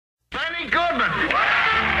Goodman.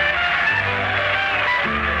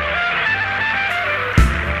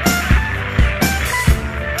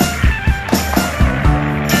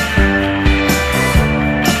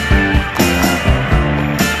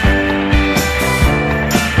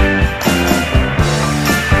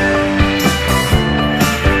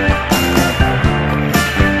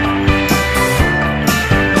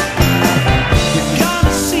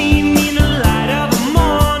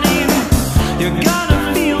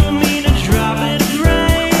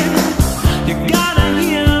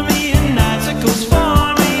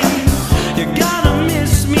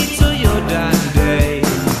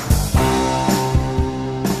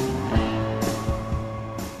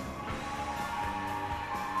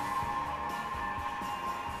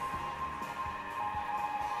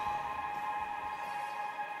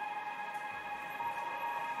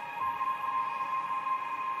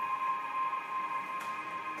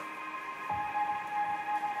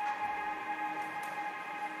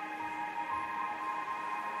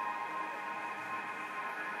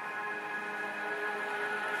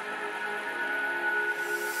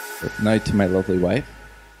 Now to my lovely wife,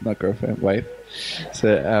 not girlfriend, wife.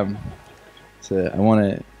 So I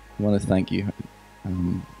want to thank you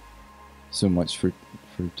so much for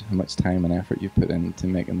how much time and effort you put into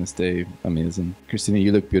making this day amazing. Christina,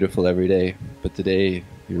 you look beautiful every day, but today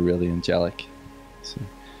you're really angelic. So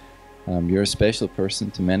you're a special person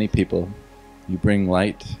to many people. You bring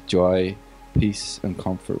light, joy, peace, and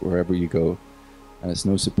comfort wherever you go, and it's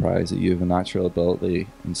no surprise that you have a natural ability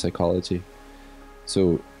in psychology.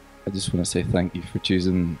 So I just want to say thank you for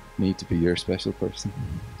choosing me to be your special person.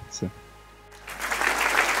 So.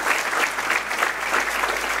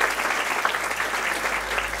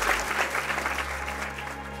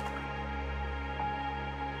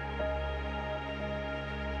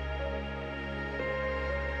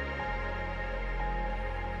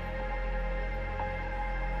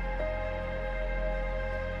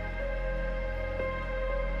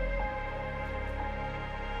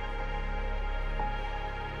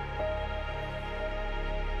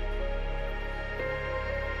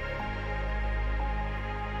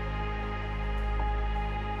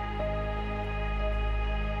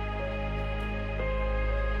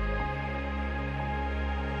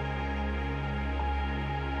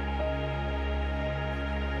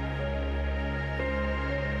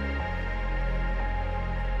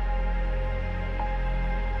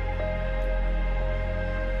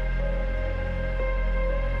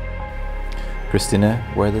 Christina,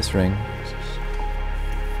 wear this ring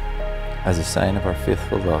as a sign of our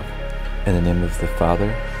faithful love, in the name of the Father,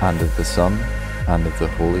 and of the Son, and of the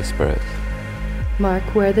Holy Spirit.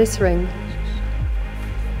 Mark, wear this ring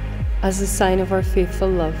as a sign of our faithful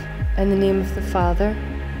love, in the name of the Father,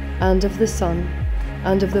 and of the Son,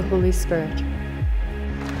 and of the Holy Spirit.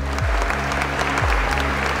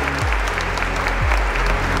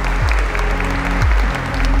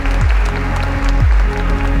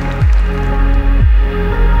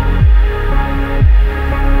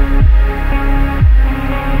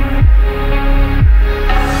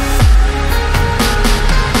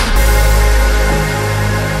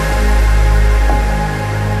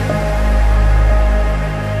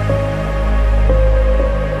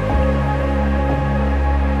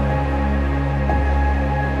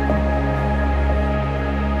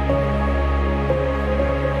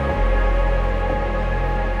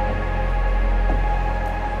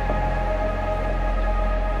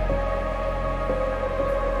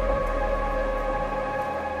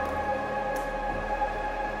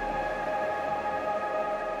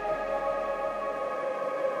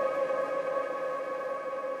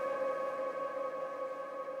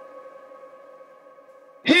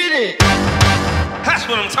 Hit it! That's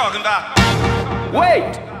what I'm talking about. Wait!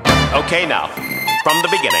 Okay, now, from the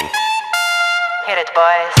beginning. Hit it,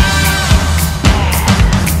 boys.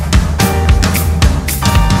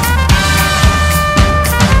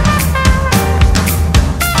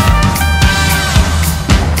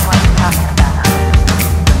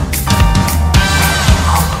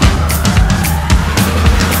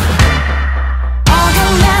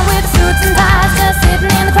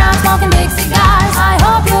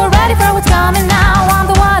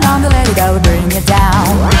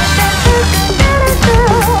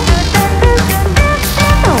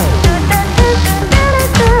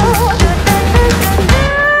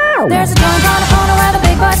 There's a joint on the corner where the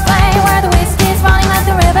big boys play, where the whiskey's running like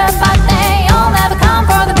the river, but they all never come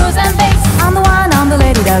for the booze and bass. I'm the one, I'm the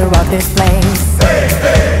lady that'll rock this place.